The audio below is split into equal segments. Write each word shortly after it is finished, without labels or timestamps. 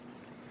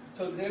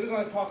So today we're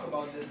going to talk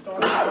about the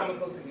historical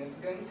chemical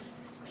significance,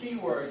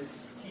 keywords,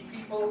 key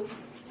people,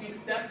 key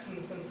steps in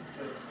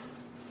synthesis,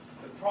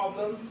 the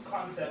problems,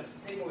 concepts,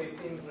 takeaway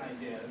themes and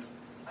ideas,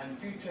 and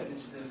future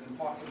initiatives and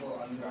possible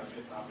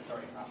undergraduate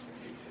laboratory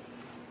applications.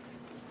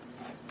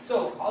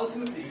 So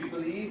ultimately, we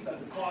believe that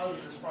the cause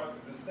of this product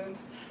existence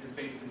is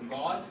based in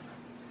God.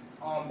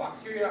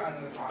 Bacteria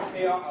and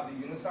archaea are the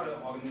unicellular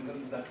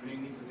organisms that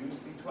really produce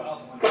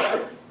B12 on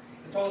Earth.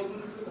 The total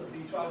synthesis of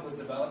B12 was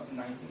developed in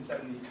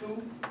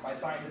 1972 by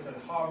scientists at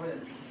Harvard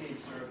and PK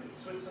Zurich in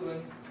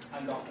Switzerland,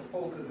 and Dr.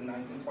 Folkers in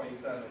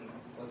 1927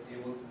 was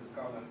able to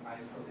discover and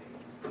isolate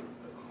the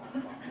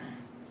compound.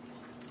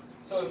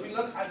 So if we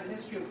look at the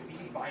history of B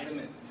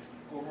vitamins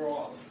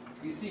overall,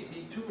 we see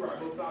B2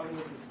 riboflavin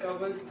was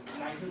discovered in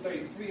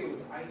 1933. It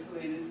was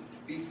isolated.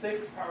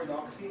 B6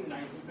 pyridoxine in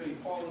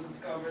 1934 was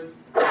discovered.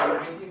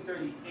 In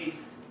 1938,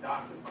 the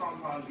active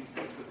compound B6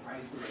 was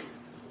isolated.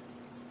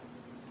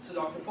 So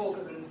Dr.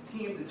 Folkers and his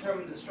team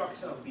determined the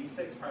structure of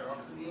B6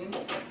 pyroxidine,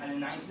 and in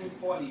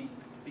 1940,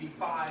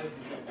 B5 was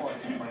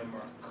reported by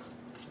Merck.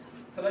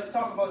 So let's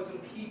talk about some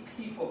key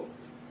people.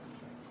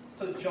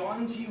 So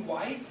John G.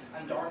 White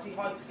and Dorothy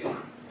Hodgkin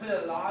played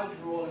a large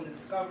role in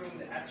discovering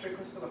the X-ray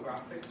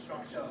crystallographic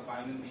structure of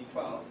vitamin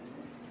B12.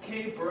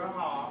 K.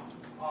 Bernhardt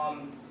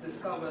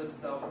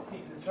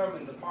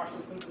determined the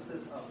partial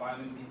synthesis of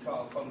vitamin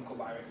B12 from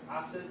cobyric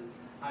acid,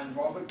 and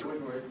Robert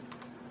Woodward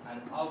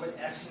and Albert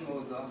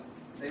Eschenmoser,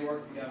 they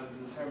worked together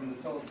to determine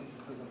the total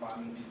synthesis of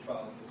vitamin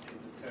B12,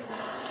 which was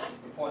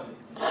reported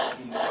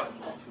in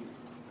 1972.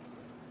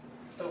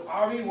 So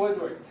R.E.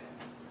 Woodward,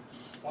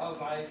 one of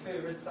my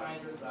favorite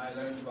scientists that I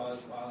learned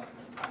about while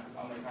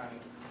on my time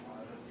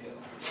at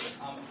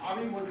Yale.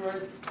 R.E.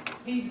 Woodward,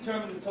 he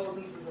determined the total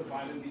synthesis of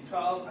vitamin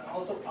B12 and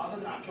also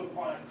other natural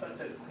products such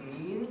as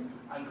quinine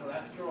and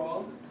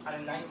cholesterol,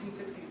 and in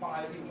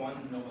 1965 he won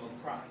the Nobel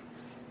Prize.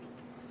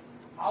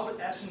 Albert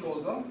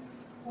Eschenmoser,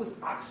 who is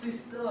actually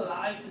still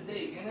alive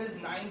today in his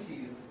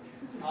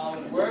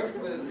 90s, worked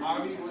with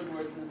R.E.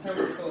 Woodward to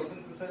determine the total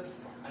synthesis,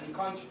 and he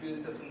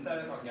contributed to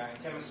synthetic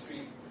organic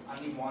chemistry, and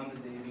he won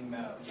the Davy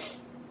Medal.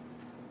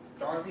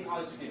 Dorothy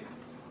Hodgkin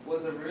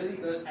was a really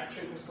good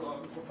X-ray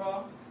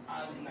crystallographer,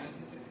 and in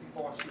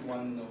 1964 she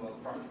won the Nobel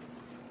Prize.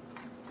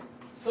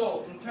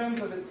 So, in terms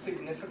of its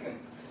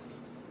significance,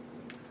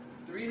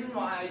 the reason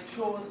why I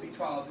chose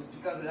B12 is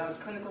because it has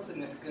clinical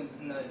significance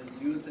in that it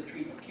is used to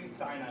treat acute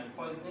cyanide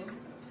poisoning.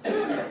 It's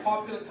a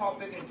popular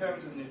topic in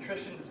terms of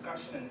nutrition,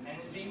 discussion, and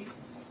energy.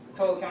 The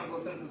total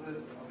chemical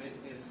synthesis of it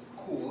is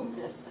cool.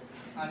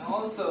 And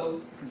also,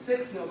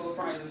 6 Nobel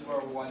Prizes were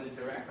awarded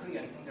directly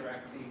and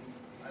indirectly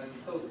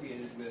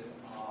associated with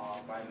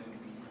vitamin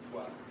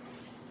B12.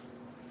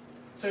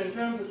 So in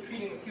terms of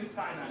treating acute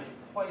cyanide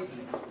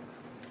poisoning,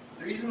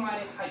 the reason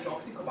why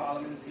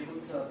hydroxycobalamin is able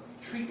to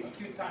treat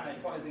acute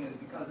cyanide poisoning is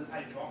because this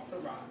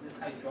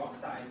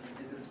hydroxide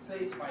is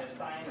displaced by a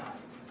cyanide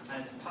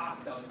and it's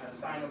passed out as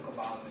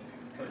cyanocobalamin,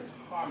 so it's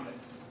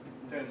harmless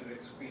in terms of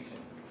excretion.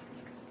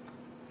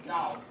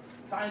 Now,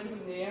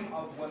 scientific name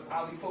of what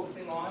I'll be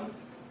focusing on,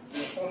 the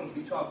form of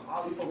B12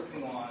 I'll be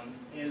focusing on,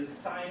 is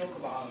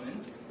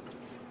cyanocobalamin.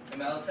 The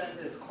metal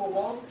center is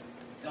cobalt.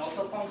 It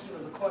also functions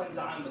as a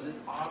coenzyme, but this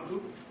R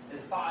group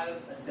is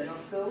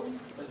 5-adenosyl,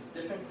 but it's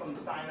different from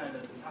the cyanide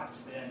that's attached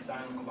to the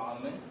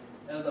cyanocobalamin.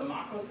 There's a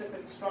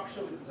macrocyclic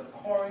structure, which is a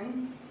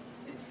corin.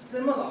 It's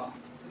similar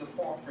to the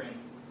porphyrin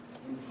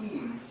in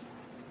heme.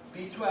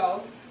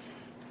 B12,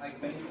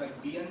 like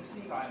B and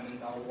C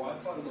vitamins, are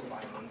water-soluble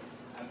vitamins,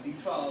 and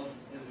B12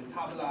 is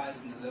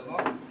metabolized in the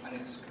liver and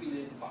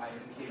excreted by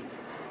the kidney.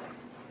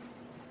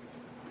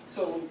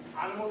 So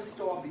animals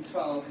store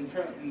B12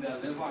 in their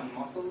liver and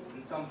muscles,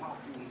 and some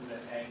passes into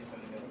their eggs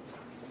and milk.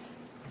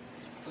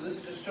 So this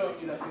is just showing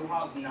you that you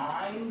have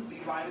 9 B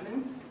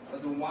vitamins,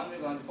 but the one we're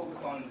going to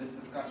focus on in this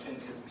discussion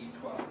is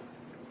B12.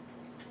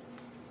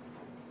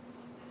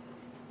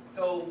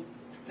 So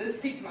this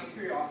piqued my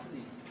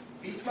curiosity.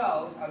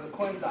 B12 as a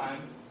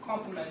coenzyme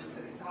complements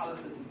the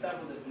catalysis in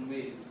several different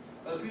ways.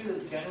 But if we were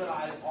to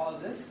generalize all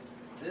of this,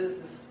 there is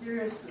the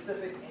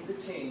stereospecific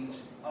interchange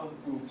of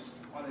groups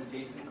on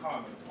adjacent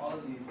carbons, all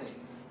of these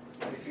things.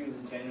 If you were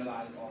to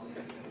generalize all these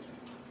different things,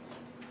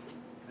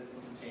 this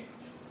will change.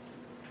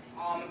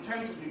 In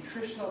terms of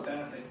nutritional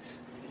benefits,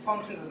 it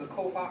functions as a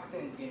cofactor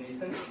in DNA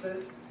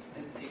synthesis.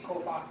 It's a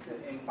cofactor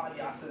in fatty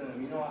acid and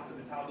amino acid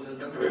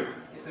metabolism.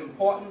 It's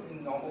important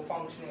in normal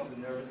functioning of the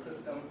nervous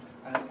system,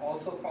 and it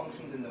also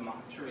functions in the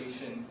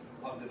maturation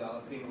of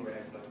developing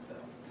red blood cells.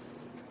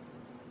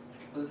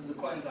 So this is the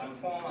coenzyme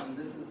form, and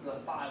this is the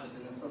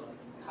 5-adenosyl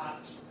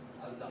attached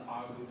as the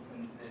R group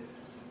in this.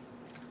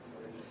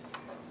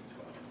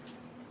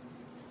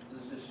 So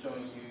this is just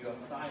showing you your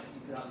side.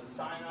 You can have the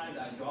cyanide,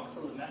 the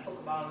hydroxyl, the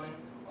methylcobalamin,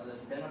 or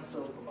the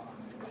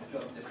adenosylcobalamin, which you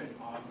have different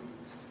R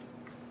groups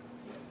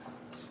here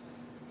attached.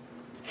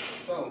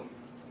 So,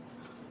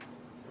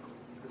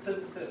 the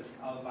synthesis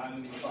of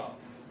vitamin B12.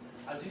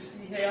 As you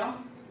see here,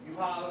 you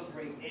have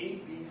ring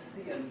A, B,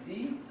 C, and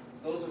D.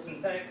 Those are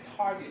synthetic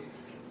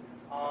targets.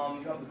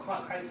 You have the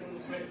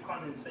Kyson-Smith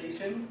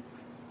condensation.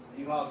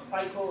 You have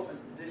cycle,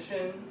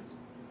 addition,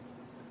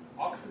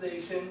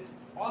 oxidation.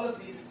 All of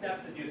these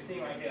steps that you're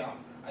seeing right here,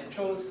 I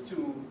chose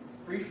to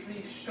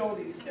briefly show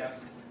these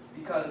steps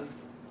because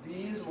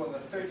these were the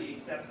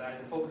 38 steps that I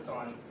had to focus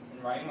on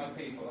in writing my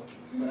paper.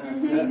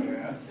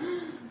 Yes.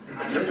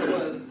 And this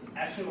was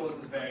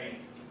Eschenmoser Variant.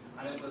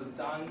 And it was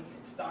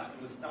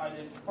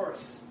started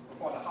first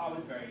before the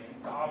Harvard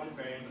Variant. The Harvard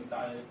Variant was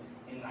started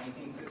in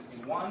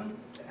 1961.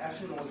 The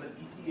Eschenmoser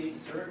ETA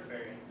Cert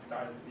Variant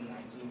started in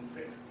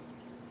 1960.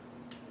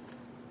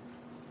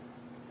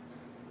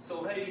 So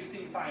here you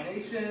see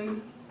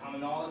cyanation,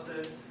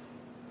 aminolysis.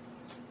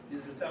 These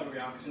are several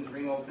reactions: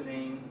 ring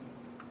opening,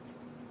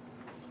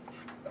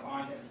 the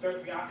RNA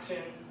stirred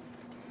reaction.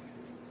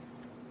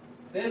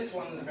 This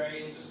one is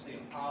very interesting.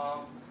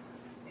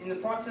 In the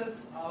process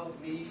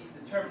of me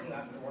determining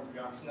that what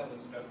reaction that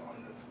was just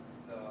on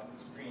the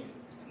screen,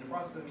 in the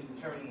process of me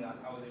determining that,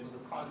 I was able to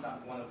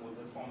contact one of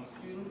Woodward's former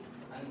students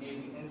and gave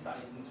me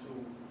insight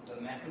into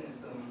the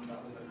mechanism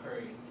that was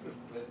occurring with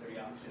the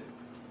reaction.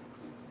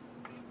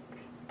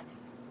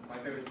 My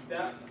favorite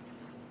step,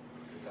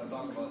 which I'll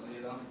talk about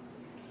later,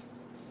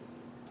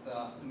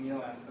 the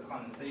amino acid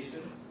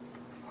condensation.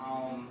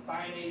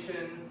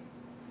 Cyanation,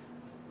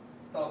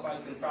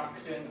 sulfide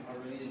contraction, a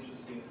really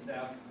interesting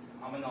step.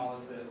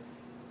 Aminolysis.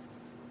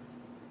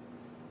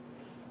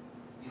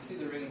 You see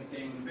the rings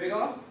getting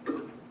bigger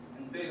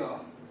and bigger.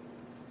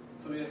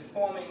 So we are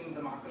forming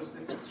the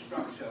macroscopic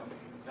structure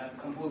that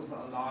composes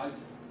a large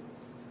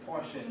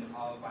portion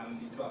of vitamin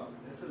B12.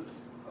 This is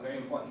a very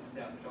important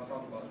step, which I'll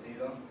talk about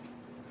later.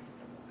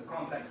 The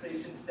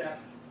complexation step,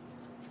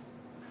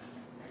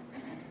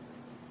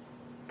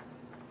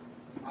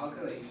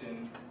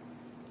 alkylation,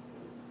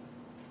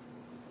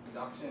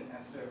 reduction,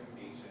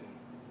 esterification,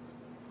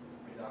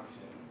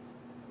 reduction,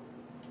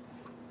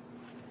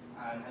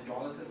 and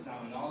hydrolysis,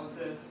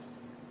 aminolysis,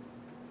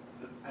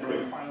 and then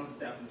the final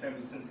step in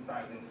terms of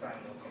synthesizing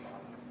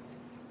cyanochromata.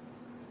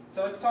 So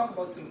let's talk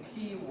about some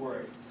key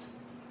words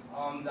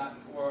that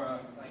were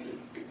like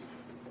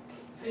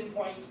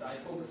pinpoints that I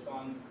focused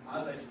on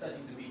as I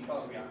studied the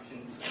B12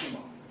 reaction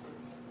schema.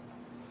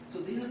 So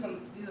these are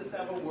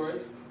several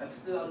words that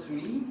stood out to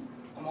me: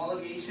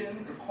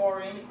 homologation,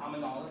 recoring,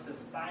 aminolysis,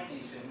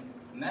 cyanation,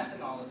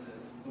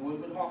 methanolysis, the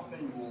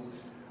Woodward-Hoffman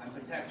rules, and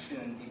protection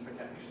and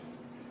deprotection.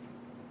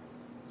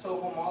 So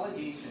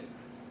homologation.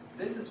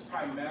 This is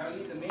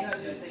primarily, the main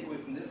idea I take away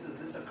from this is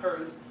this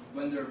occurs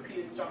when the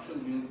repeated structural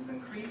unit is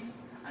increased,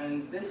 and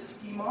in this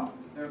schema,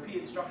 the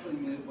repeated structural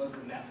unit was the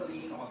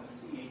methylene or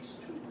the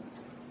CH2.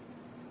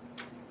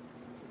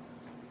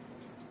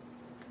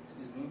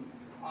 Excuse me.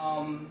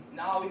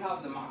 Now we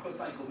have the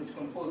macrocycle, which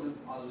composes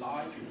a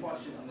large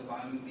portion of the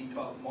vitamin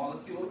B12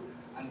 molecule,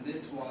 and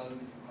this is a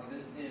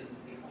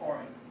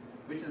porphyrin,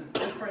 which is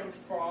different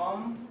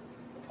from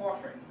the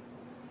porphyrin.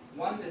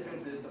 One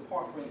difference is the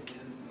porphyrin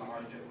is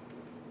larger.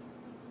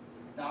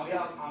 Now we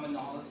have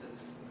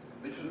aminolysis,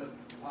 which was a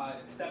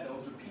step that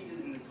was repeated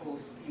in the total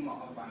schema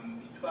of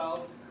vitamin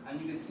B12,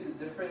 and you can see the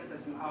difference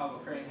that you have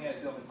occurring here.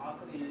 You have an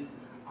alkylated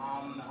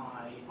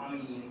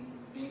amine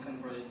being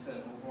converted to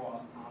an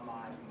overall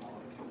amide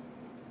molecule.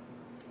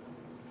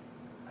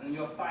 And then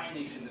you have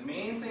cyanation. The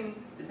main thing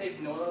to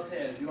take note of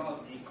here is you have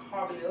a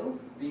carbonyl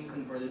being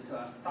converted to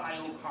a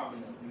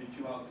thiocarbonyl, in which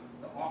you have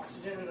the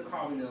oxygen in the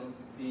carbonyl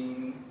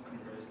being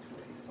converted to a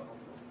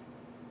sulfur.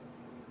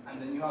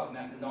 And then you have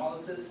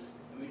methanolysis,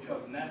 in which you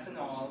have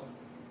methanol.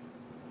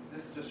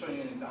 This is just showing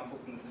you an example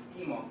from the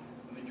schema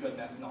in which you have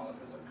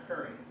methanolysis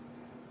occurring.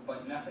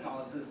 But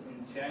methanolysis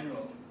in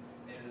general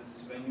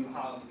is when you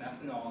have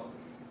methanol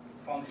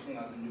functioning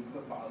as a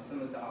nucleophile,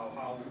 similar to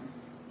how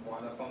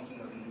water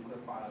functions as a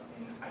nucleophile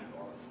in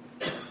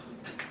hydrolysis.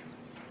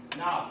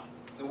 Now,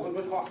 the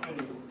Woodward-Hoffman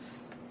rules.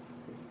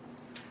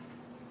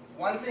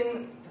 One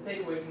thing to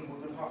take away from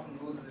Woodward-Hoffman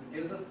rules is it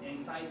gives us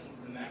insight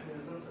into the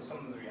mechanisms of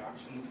some of the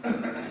reactions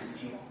in the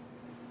schema.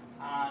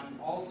 And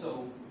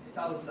also, it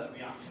tells us that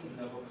reactions,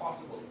 whenever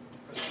possible,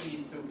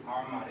 proceed through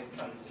aromatic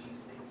transition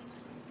states.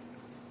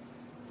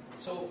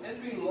 So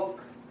if we look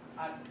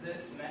at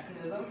this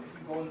mechanism, if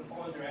you go in the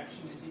forward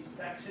direction, you see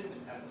protection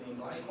with ethylene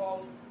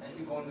glycol, and if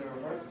you go in the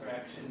reverse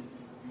direction,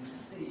 you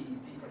see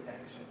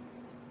deprotection.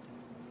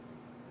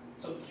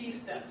 So key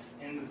steps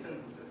in the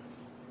synthesis.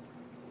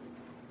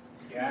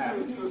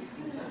 Yes.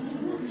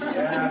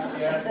 Yes.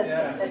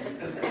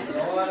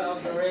 Lord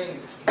of the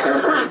Rings.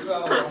 12,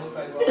 almost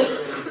like Lord of the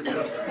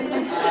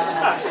Rings.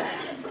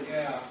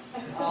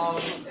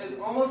 It's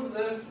almost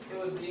as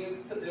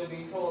if they were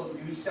being told,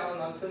 you shall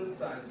not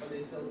synthesize, but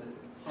they still did.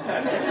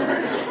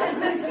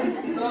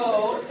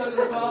 So, it took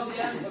them 12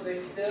 years, but they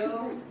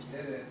still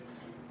did it.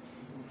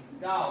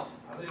 Now,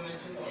 as I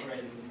mentioned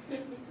already,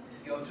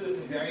 you have two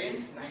different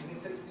variants: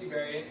 1960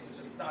 variant, which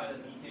was started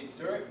at ETA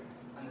Cert,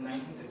 and the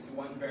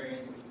 1961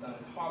 variant, which was done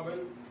at Harvard.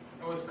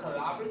 It was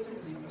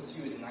collaboratively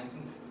pursued in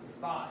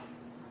 1965.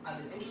 And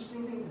the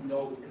interesting thing to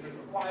note is it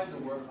required the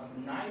work of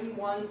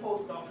 91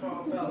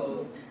 postdoctoral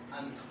fellows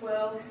and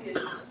 12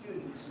 PhD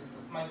students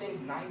from, I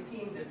think,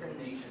 19 different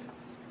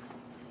nations.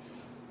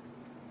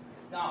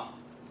 Now,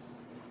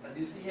 As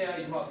you see here,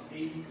 you have A,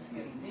 B, C,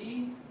 and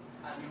D,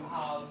 and you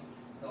have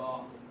the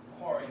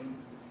chlorine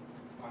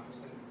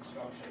macroscopic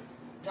structure.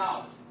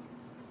 Now,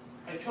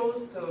 I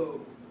chose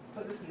to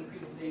put this in the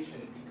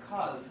presentation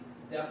because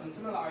there are some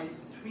similarities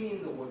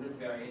between the Woodward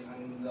variant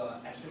and the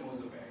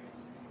Eschenmoser variant,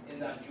 in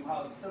that you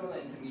have similar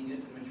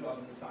intermediates in which you have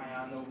the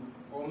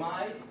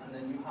cyanobromide, and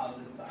then you have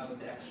this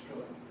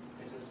dialdextrin,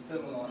 which is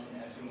similar in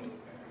Eschenmoser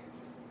variant.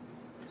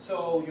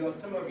 So your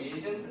similar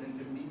reagents and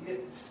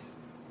intermediates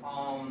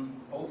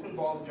both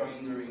involve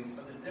joining the rings,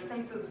 but the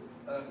differences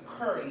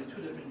occur in the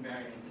two different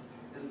variants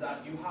is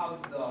that you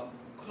have the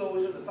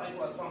closure, the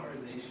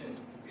cycloisomerization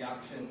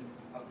reaction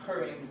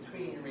occurring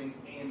between rings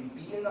A and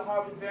B in the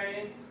Harvard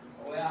variant,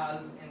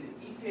 whereas in the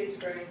ETH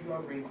variant you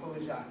have ring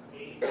closure at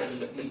A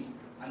and D.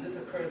 And this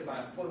occurs by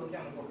a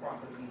photochemical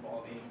process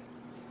involving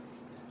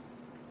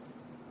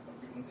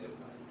frequency of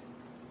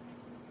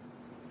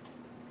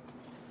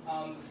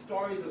light. The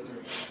stories of the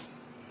rings.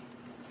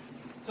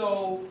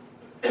 So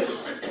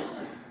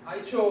I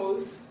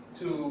chose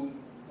to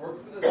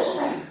work through the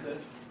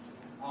photosynthesis,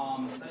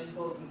 study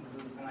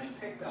photosynthesis, and I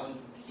picked out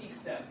key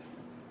steps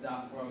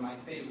that were my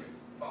favorite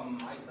from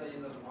my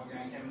studies of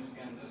organic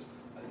chemistry, and just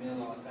made a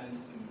lot of sense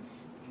to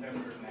in terms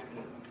of the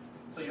mechanism.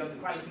 So you have the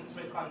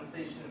Eschenmoser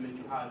condensation in which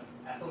you had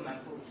ethyl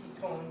methyl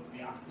ketone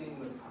reacting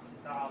with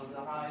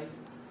acetaldehyde,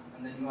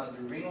 and then you had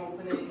the ring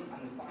opening and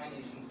the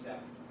cyanation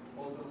step.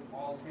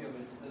 All three of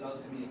it stood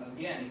out to me.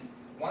 Again,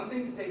 one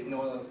thing to take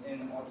note of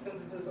in our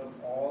synthesis of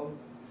all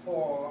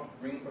 4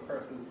 ring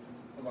precursors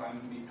for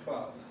vitamin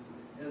B12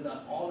 is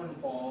that all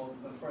involve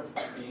the first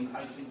step being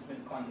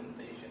Eschenmoser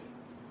condensation,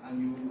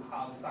 and you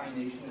have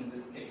cyanation in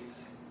this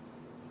case.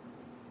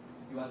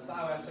 You have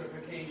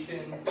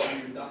thioesterification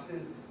and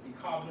reductive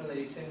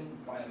decarbonylation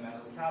by a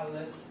metal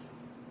catalyst,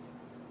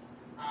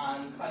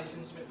 and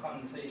Eschenmoser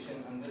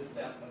condensation, and this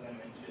step, as I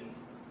mentioned,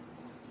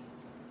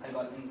 I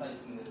got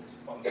insights in this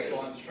from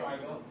Scott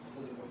Schreiber,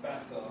 who was a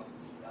professor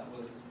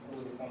who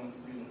was a former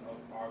student of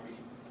R.B.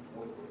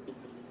 Woodward.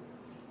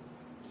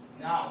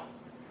 Now,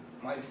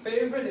 my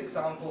favorite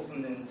example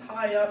from the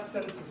entire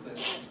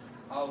synthesis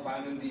of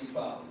vitamin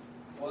B12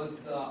 was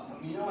the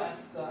amino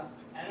ester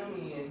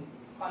enamine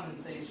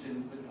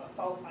condensation with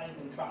a sulfide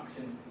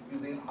interaction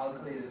using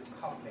alkylated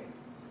coupling.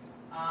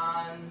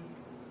 And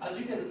as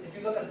you can, if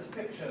you look at this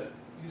picture,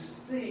 you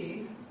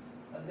see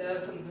that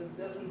there's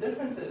some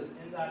differences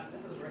in that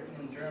this is written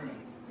in German.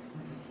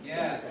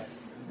 Yes.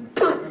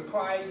 It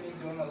required me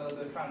doing a little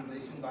bit of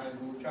translation by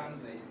Google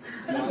Translate.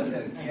 I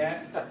didn't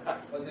get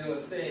what they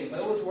were saying,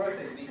 but it was worth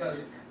it because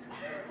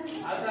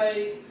as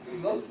I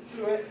looked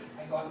through it,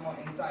 I got more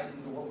insight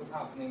into what was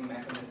happening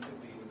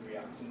mechanistically with the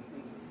reaction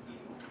in the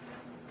schema.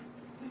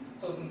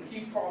 So some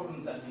key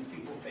problems that these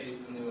people faced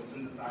when they were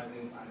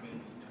synthesizing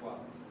vitamin B12.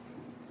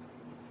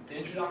 The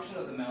introduction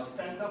of the metal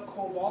center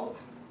cobalt,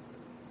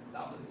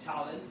 that was a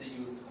challenge. They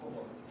used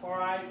cobalt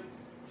chloride.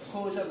 The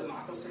closure of the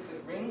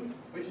macrocyclic ring,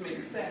 which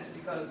makes sense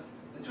because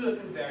the two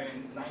different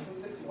variants, the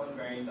 1961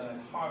 variant done at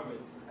Harvard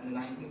and the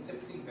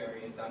 1960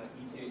 variant done at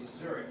ETH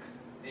Zurich,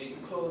 they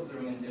close the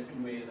ring in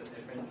different ways at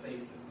different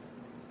places.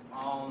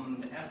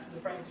 The S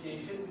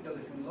differentiation,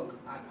 because if you look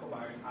at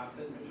cobaric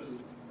acid, which was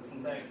the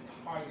synthetic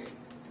target,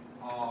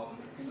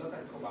 if you look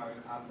at cobaric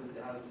acid,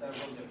 it has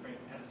several different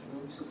S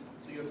groups, so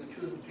you have to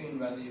choose between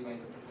whether you're going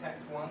to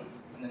protect one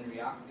and then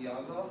react the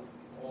other,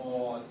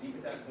 or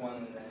deprotect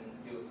one and then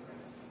deal with the rest.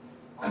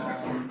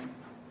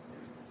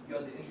 You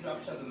have the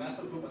introduction of the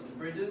methyl group at the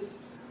bridges,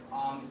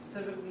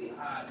 specifically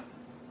at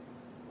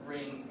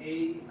ring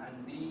A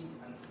and B,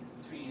 and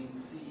between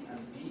C and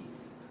B,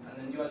 and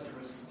then you had to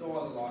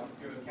restore the lost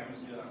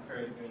stereochemistry that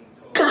occurred during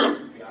the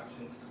total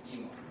reaction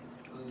schema.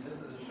 So this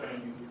is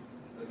showing you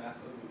the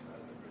methyl groups at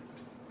the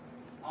bridges.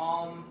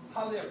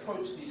 How they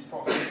approach these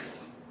problems.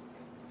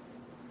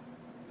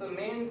 So the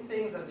main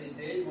things that they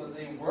did was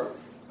they worked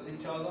with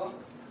each other,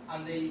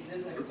 and they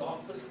did an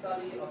exhaustive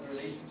study of the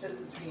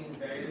relationship between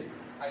various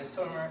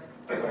isomer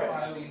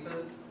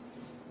bioethers.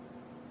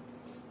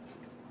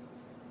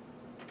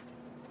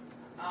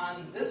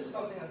 And this was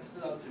something that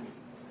stood out to me.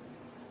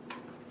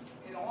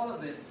 In all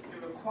of this,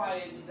 it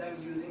required them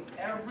using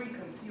every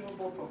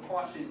conceivable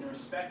precaution in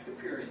respect to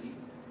purity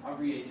of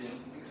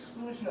reagents,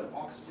 exclusion of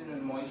oxygen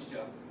and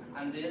moisture,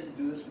 and they had to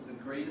do this with the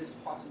greatest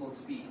possible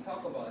speed.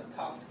 Talk about a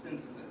tough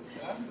synthesis.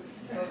 Huh?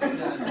 Can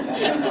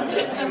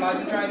you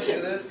imagine trying to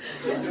do this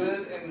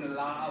in the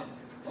lab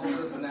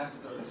over the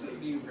semester? This would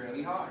be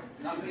really hard.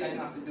 Luckily, I didn't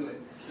have to do it.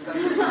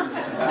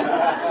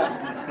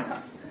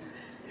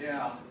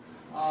 Yeah.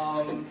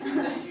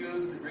 They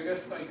use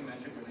rigorous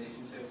stoichiometric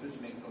relationships, which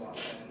makes a lot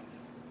of sense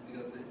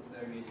because the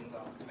reagents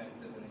are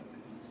expensive and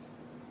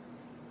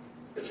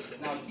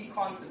intermediate. Now, key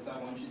concepts I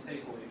want you to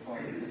take away from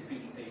this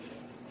presentation.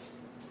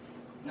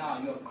 Now,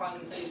 you have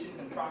condensation,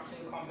 contraction,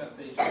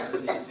 convexation,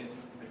 elimination,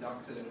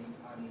 reduction,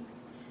 and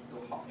the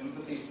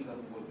implications of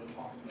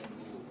Woodward-Hoffman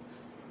rules.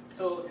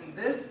 So in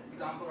this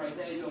example right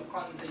here, you have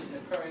condensation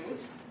occurring,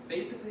 which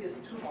basically is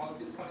two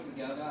molecules coming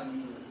together and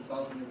you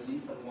result in the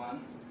release of one.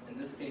 In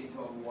this case,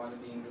 you have water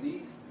being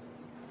released.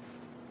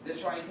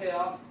 This right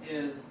here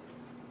is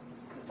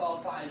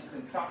sulfide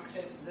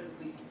contraction,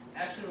 specifically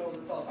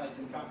Eschenmoser sulfide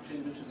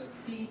contraction, which is a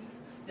key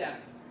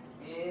step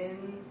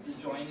in the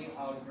joining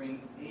of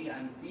rings A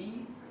and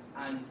B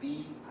and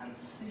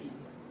C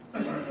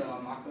in the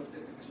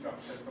macrocyclic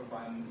structure for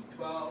vitamin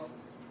B12.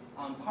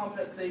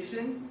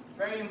 Complexation,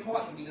 very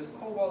important because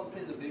cobalt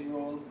plays a big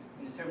role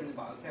in determining the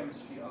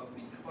biochemistry of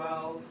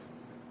B12.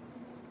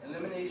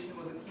 Elimination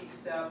was a key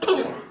step.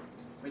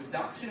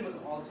 Reduction was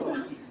also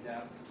a key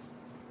step.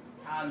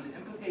 And the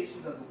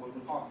implications of the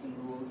Woodward-Hoffman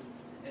rules,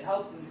 it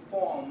helped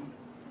inform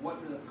what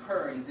will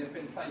occur in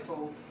different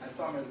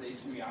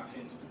cytoisomerization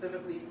reactions,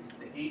 specifically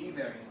the 80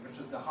 variant, which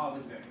is the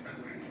Harvard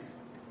variant.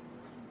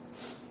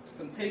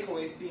 Some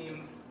takeaway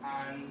themes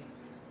and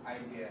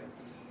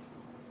ideas.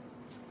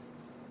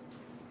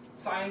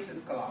 Science is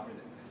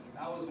collaborative.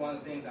 That was one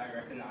of the things I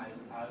recognized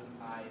as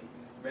I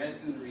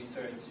read through the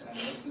research and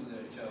looked through the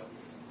literature.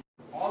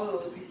 All of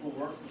those people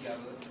work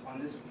together on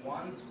this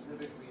one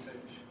specific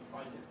research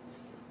project.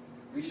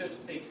 Research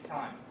takes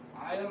time.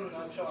 I am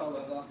not sure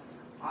whether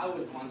I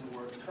would want to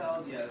work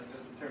 12 years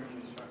just to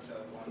determine the structure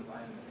of one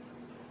vitamin.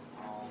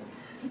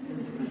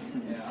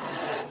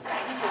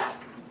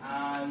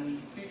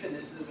 And future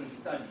initiatives and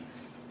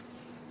studies.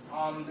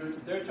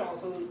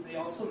 They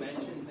also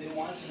mentioned they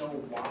want to know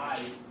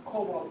why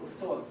cobalt was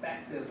so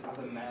effective as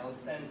a metal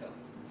center.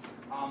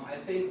 I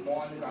think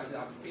more undergraduate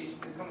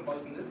applications can come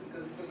about from this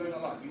because you learn a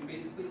lot. You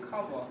basically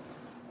cover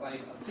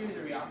like a series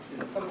of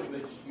reactions, some of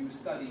which you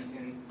studied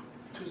in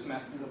 2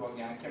 semesters of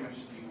organic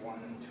chemistry, 1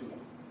 and 2.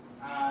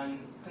 And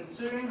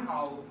considering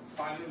how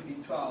vitamin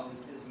B12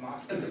 is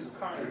mass produced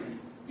currently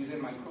using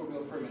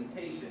microbial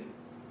fermentation,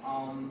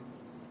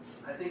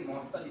 I think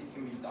more studies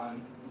can be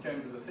done in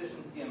terms of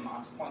efficiency and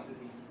mass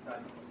quantity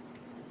studies.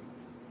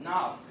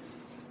 Now,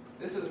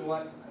 this is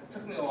what it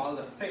took me a while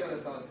to figure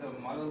this out, to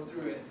muddle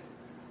through it,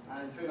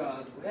 and figure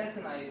out where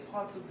can I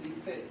possibly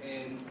fit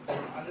in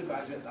an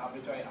undergraduate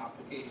laboratory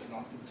application,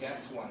 or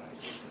suggest one,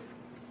 I should say.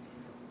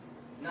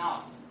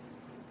 Now,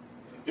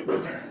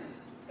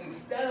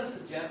 instead of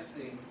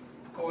suggesting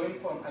going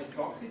from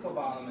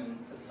hydroxycobalamin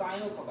to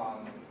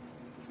cyanocobalamin,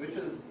 which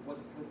is what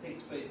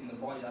takes place in the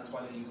body, that's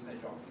why they use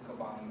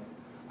hydroxycobalamin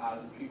as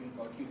a treatment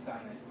for acute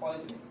cyanide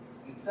poisoning.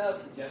 Instead of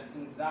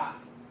suggesting that,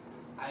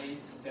 I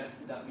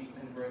suggested that we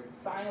convert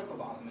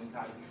cyanocobalamin to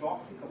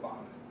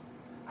hydroxycobalamin.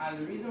 And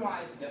the reason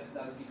why I suggested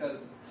that is because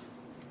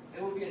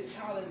it would be a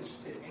challenge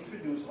to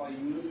introduce or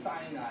use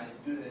cyanide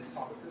due to its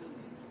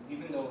toxicity,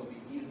 even though it would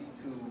be easy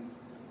to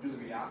do the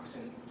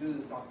reaction. Due to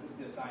the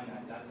toxicity of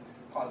cyanide, that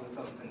causes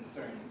some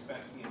concern,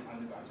 especially in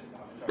undergraduate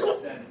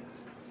laboratory settings.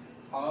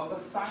 However,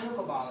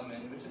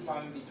 cyanocobalamin, which is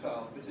vitamin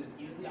B12, which is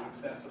easily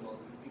accessible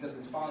because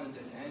it's found in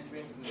different energy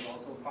drinks and it's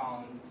also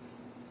found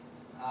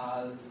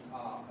as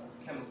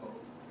chemical.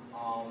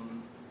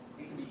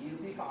 It can be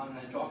easily found, and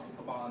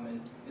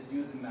hydroxycobalamin is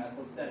used in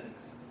medical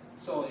settings,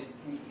 so it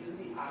can be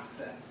easily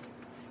accessed.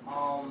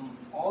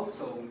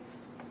 Also,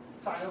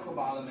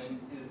 cyanocobalamin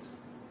is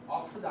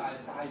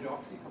oxidized to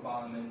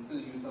hydroxycobalamin through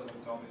the use of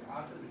ascorbic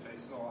acid, which I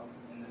saw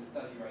in this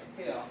study right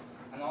here,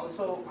 and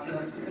also under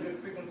a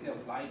specific frequency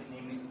of light,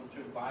 namely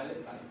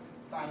ultraviolet light,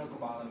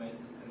 cyanocobalamin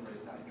is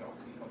converted to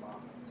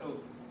hydroxycobalamin. So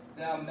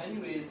there are many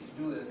ways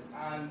to do this,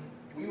 and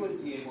we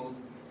would be able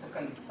to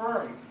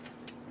confirm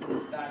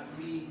that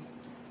we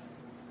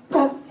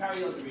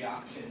carry out the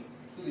reaction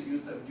through the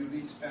use of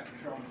UV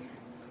spectrometry.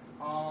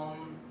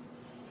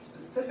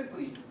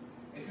 Specifically,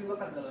 if you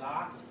look at the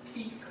last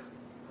peak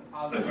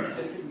of the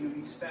different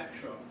UV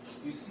spectra,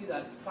 you see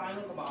that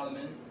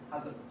cyanocobalamin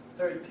has a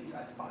third peak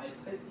at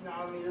 550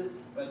 nanometers,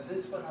 but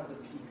this one has a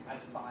peak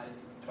at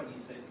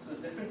 526. So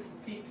the difference in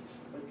peaks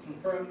would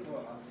confirm to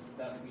us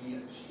that we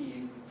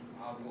achieved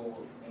our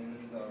goal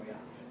in the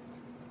reaction.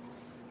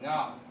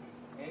 Now,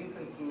 in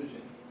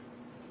conclusion,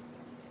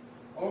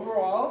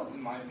 overall,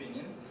 in my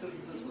opinion, the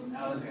synthesis was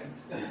elegant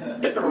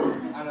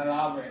and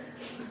elaborate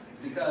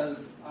because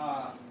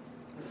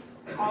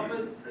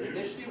Harvard,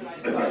 initially when I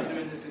started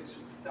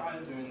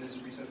doing this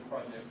research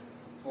project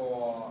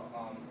for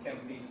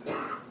Chemist,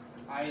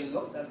 I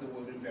looked at the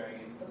Woodward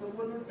variant, but the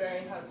Woodward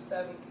variant had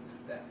 70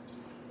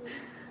 steps.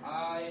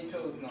 I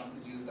chose not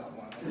to use that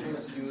one. I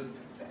chose to use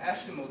the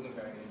Eschenmoser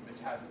variant, which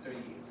had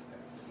 38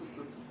 steps.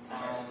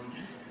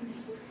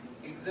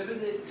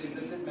 Exhibited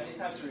many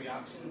types of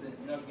reactions in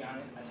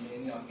inorganic and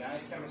mainly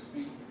organic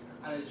chemistry,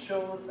 and it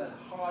shows that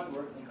hard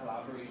work and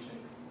collaboration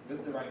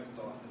with the right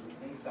resources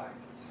in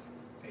science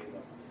pays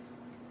off.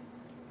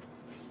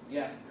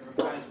 Yes, it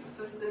requires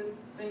persistence,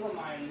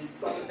 single-minded,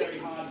 solitary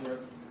hard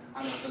work,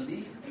 and a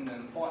belief in the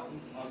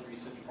importance of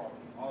research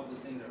problems. All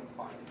those things are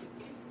required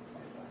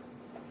by science.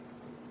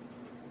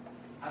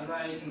 As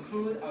I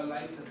conclude, I would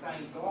like to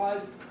thank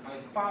God, my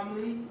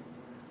family,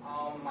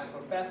 my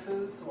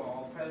professors who are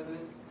all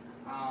present,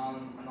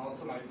 and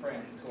also my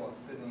friends who are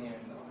sitting here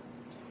in the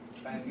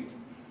audience. Thank you.